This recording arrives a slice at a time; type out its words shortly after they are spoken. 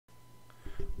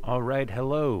All right,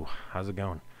 hello. How's it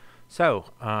going? So,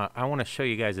 I want to show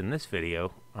you guys in this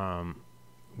video,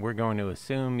 we're going to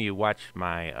assume you watched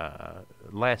my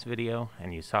last video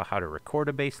and you saw how to record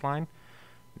a bass line.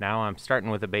 Now I'm starting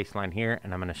with a bass line here,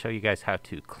 and I'm going to show you guys how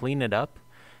to clean it up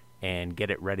and get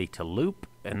it ready to loop,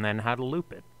 and then how to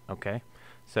loop it, okay?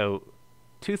 So,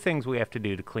 two things we have to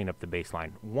do to clean up the bass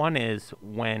line. One is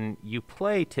when you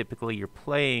play, typically your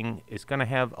playing is going to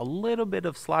have a little bit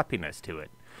of sloppiness to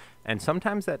it. And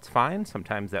sometimes that's fine,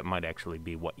 sometimes that might actually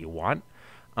be what you want.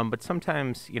 But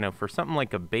sometimes, you know, for something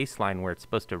like a bass line where it's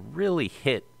supposed to really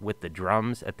hit with the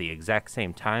drums at the exact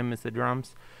same time as the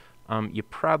drums, you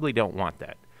probably don't want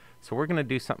that. So we're going to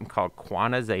do something called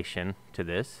quantization to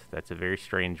this. That's a very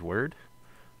strange word.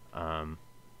 Let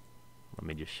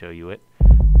me just show you it.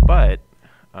 But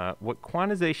what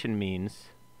quantization means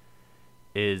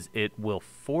is it will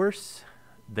force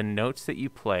the notes that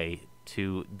you play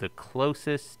to the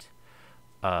closest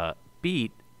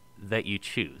beat that you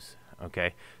choose.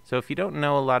 Okay, so if you don't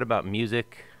know a lot about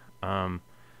music,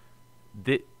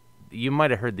 you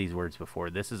might have heard these words before.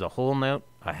 This is a whole note,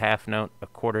 a half note, a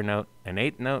quarter note, an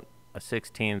eighth note, a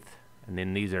 16th, and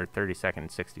then these are 32nd and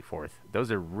 64th.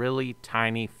 Those are really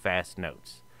tiny, fast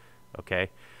notes. Okay,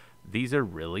 these are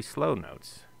really slow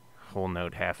notes. Whole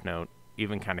note, half note,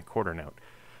 even kind of quarter note.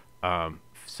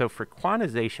 So for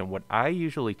quantization, what I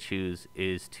usually choose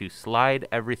is to slide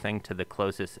everything to the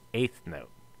closest eighth note,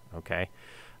 okay?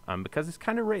 Because it's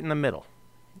kind of right in the middle.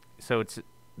 So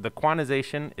the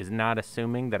quantization is not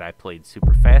assuming that I played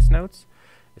super fast notes.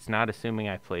 It's not assuming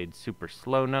I played super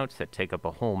slow notes that take up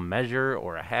a whole measure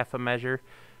or a half a measure.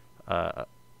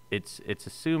 It's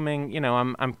assuming, you know,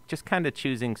 I'm just kind of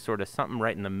choosing sort of something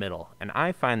right in the middle. And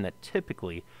I find that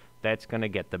typically that's going to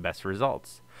get the best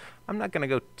results. I'm not going to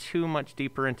go too much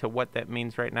deeper into what that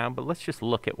means right now, but let's just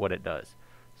look at what it does.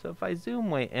 So if I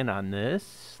zoom way in on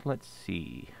this, let's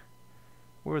see.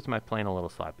 Where was my playing a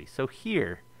little sloppy? So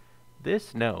here,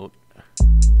 this note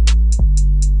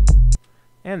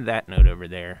and that note over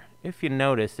there, if you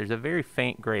notice, there's a very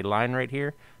faint gray line right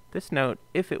here. This note,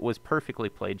 if it was perfectly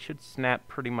played, should snap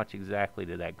pretty much exactly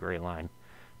to that gray line.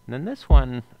 And then this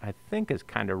one, I think, is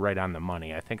kind of right on the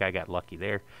money. I think I got lucky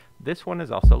there. This one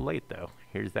is also late, though.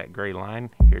 Here's that gray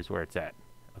line. Here's where it's at.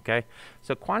 Okay?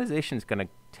 So quantization is going to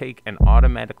take and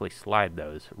automatically slide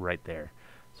those right there.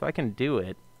 So I can do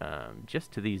it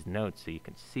just to these notes so you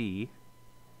can see.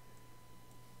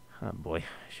 Oh, boy.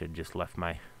 I should have just left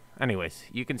my... Anyways,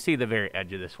 you can see the very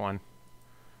edge of this one.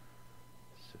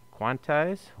 So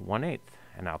quantize 1/8.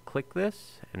 And I'll click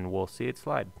this, and we'll see it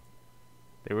slide.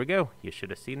 There we go. You should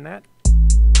have seen that.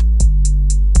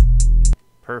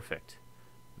 Perfect.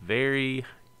 Very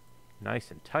nice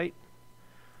and tight.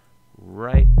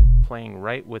 Right, playing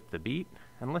right with the beat.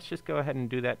 And let's just go ahead and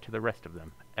do that to the rest of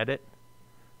them. Edit,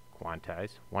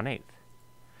 quantize 1/8.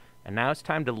 And now it's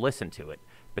time to listen to it,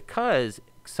 because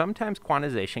sometimes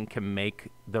quantization can make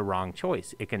the wrong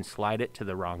choice. It can slide it to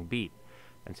the wrong beat.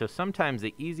 And so sometimes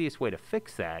the easiest way to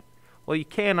fix that, well, you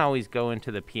can always go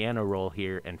into the piano roll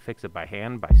here and fix it by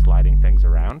hand by sliding things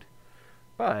around.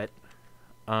 But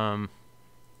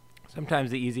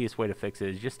sometimes the easiest way to fix it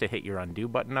is just to hit your undo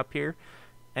button up here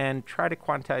and try to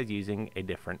quantize using a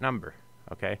different number.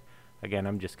 Okay? Again,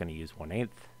 I'm just going to use 1/8,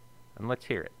 and let's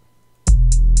hear it.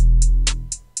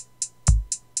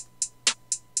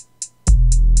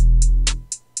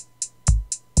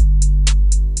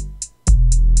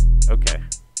 Okay.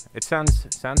 It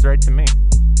sounds right to me.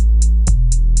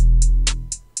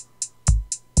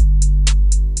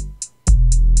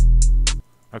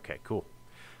 Okay, cool.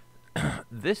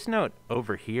 This note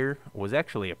over here was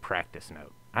actually a practice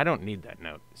note. I don't need that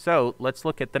note. So let's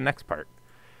look at the next part.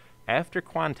 After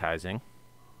quantizing,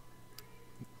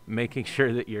 making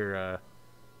sure that your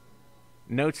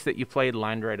notes that you played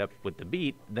lined right up with the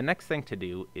beat, the next thing to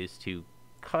do is to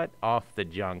cut off the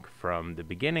junk from the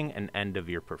beginning and end of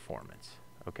your performance.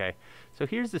 Okay? So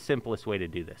here's the simplest way to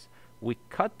do this. We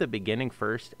cut the beginning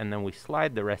first, and then we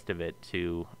slide the rest of it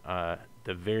to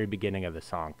the very beginning of the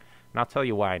song. And I'll tell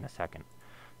you why in a second.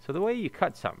 So the way you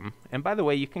cut something, and by the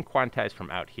way, you can quantize from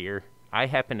out here. I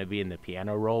happen to be in the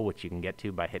piano roll, which you can get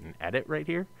to by hitting edit right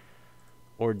here,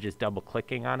 or just double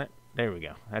clicking on it. There we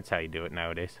go. That's how you do it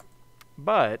nowadays.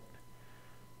 But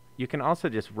you can also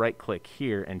just right click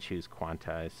here and choose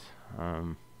quantize.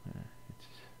 At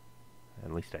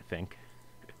least I think.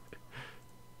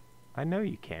 I know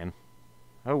you can.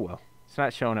 Oh well, it's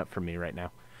not showing up for me right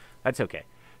now. That's okay.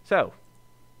 So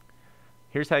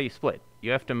here's how you split.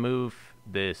 You have to move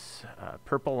this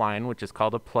purple line, which is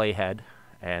called a playhead,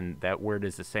 and that word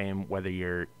is the same whether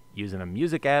you're using a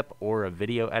music app or a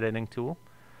video editing tool.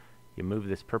 You move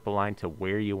this purple line to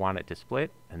where you want it to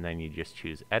split, and then you just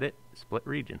choose Edit, Split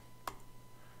Region.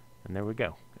 And there we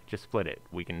go. It just split it.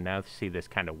 We can now see this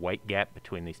kind of white gap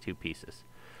between these two pieces.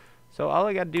 So all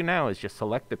I got to do now is just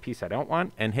select the piece I don't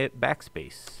want and hit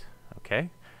backspace. Okay?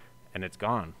 And it's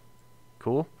gone.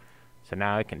 Cool? So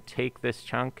now I can take this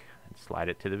chunk and slide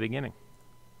it to the beginning.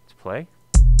 Let's play.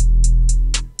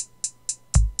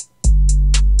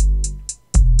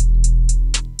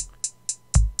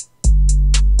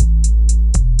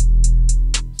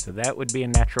 So that would be a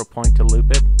natural point to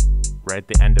loop it, right at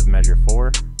the end of measure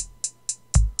 4.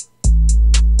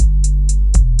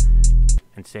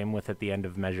 And same with at the end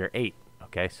of measure 8.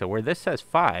 Okay, so where this says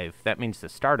 5, that means the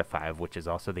start of 5, which is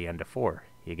also the end of 4.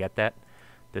 You get that?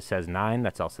 This says 9,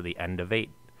 that's also the end of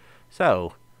 8.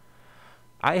 So,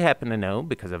 I happen to know,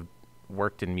 because I've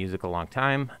worked in music a long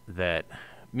time, that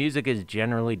music is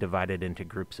generally divided into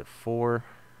groups of 4,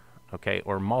 okay,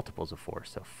 or multiples of 4.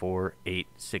 So 4, 8,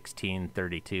 16,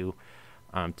 32.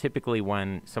 Typically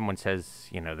when someone says,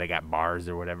 you know, they got bars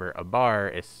or whatever, a bar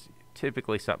is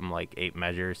typically something like 8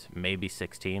 measures, maybe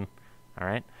 16, all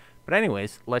right? But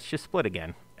anyways, let's just split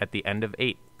again at the end of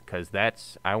 8, because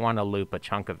that's, I want to loop a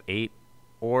chunk of 8,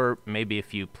 or maybe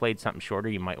if you played something shorter,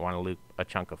 you might want to loop a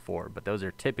chunk of 4, but those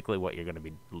are typically what you're going to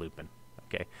be looping,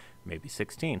 okay? Maybe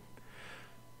 16.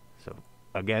 So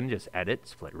again, just Edit,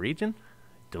 Split Region,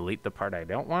 delete the part I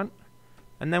don't want,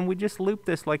 and then we just loop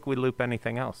this like we loop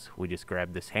anything else. We just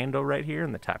grab this handle right here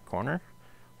in the top corner,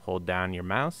 hold down your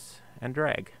mouse, and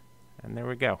drag. And there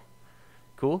we go.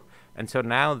 Cool? And so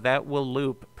now that will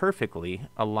loop perfectly,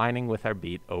 aligning with our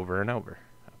beat over and over.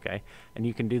 Okay? And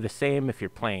you can do the same if you're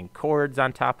playing chords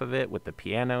on top of it with the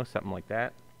piano, something like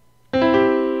that.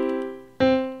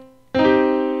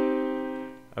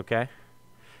 Okay?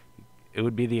 It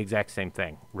would be the exact same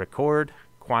thing. Record,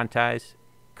 quantize,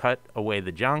 cut away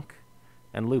the junk,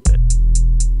 and loop it.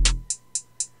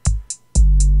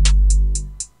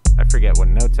 I forget what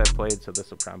notes I played, so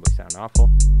this will probably sound awful.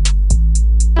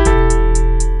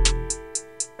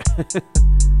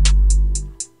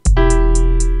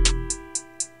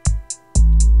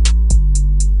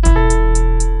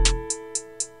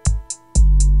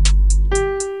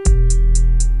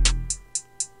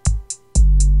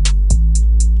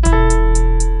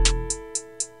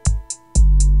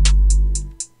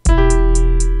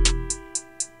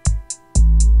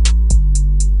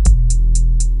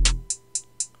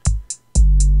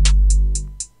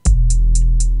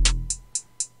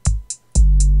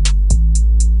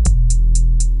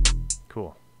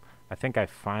 Cool. I think I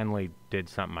finally did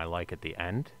something I like at the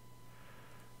end.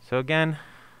 So again,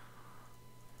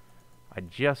 I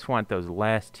just want those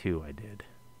last 2 I did.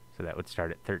 So that would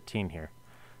start at 13 here.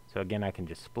 So again, I can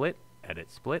just split,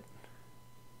 Edit, Split.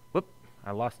 Whoop,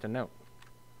 I lost a note.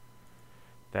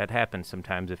 That happens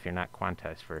sometimes if you're not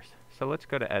quantized first. So let's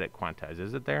go to Edit, Quantize.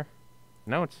 Is it there?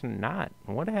 No, it's not.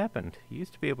 What happened? You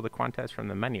used to be able to quantize from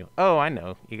the menu. Oh, I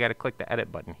know. You got to click the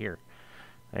Edit button here.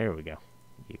 There we go.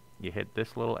 You hit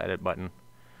this little Edit button,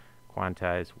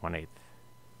 quantize 1/8.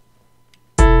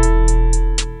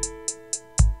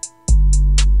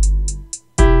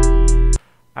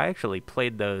 I actually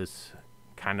played those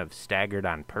kind of staggered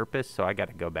on purpose, so I got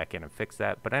to go back in and fix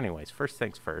that. But anyways, first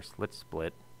things first, let's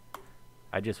split.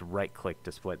 I just right-click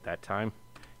to split that time.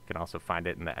 You can also find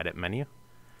it in the Edit menu.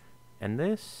 And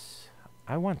this,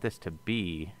 I want this to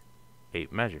be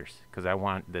 8 measures, because I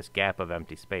want this gap of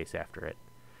empty space after it.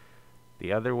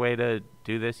 The other way to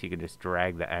do this, you can just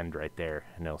drag the end right there,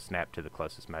 and it'll snap to the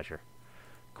closest measure.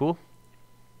 Cool?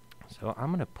 So I'm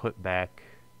going to put back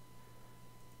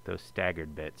those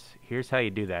staggered bits. Here's how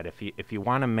you do that. If you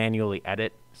want to manually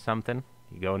edit something,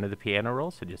 you go into the piano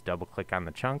roll, so just double-click on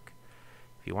the chunk.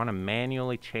 If you want to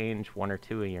manually change 1 or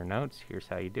 2 of your notes, here's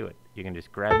how you do it. You can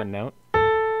just grab a note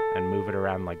and move it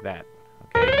around like that.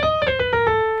 Okay?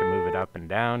 You can move it up and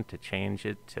down to change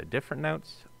it to different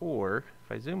notes, or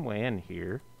if I zoom way in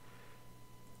here,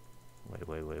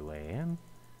 way in,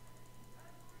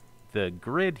 the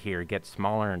grid here gets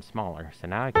smaller and smaller. So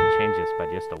now I can change this by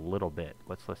just a little bit.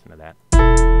 Let's listen to that.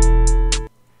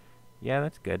 Yeah,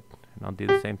 that's good. And I'll do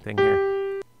the same thing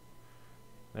here.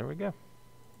 There we go.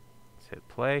 Let's hit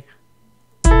play.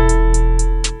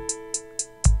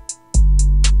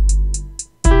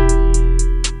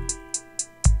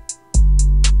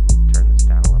 Turn this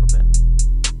down a little bit.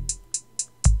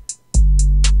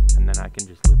 And then I can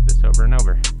just loop this over and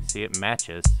over. See, it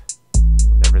matches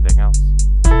with everything else.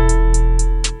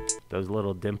 Those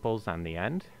little dimples on the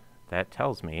end, that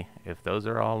tells me if those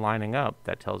are all lining up,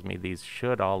 that tells me these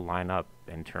should all line up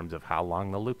in terms of how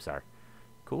long the loops are.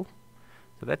 Cool.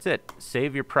 So that's it.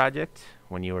 Save your project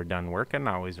when you are done working.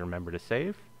 Always remember to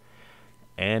save.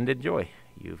 and enjoy.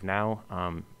 You've now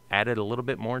added a little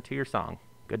bit more to your song.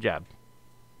 Good job.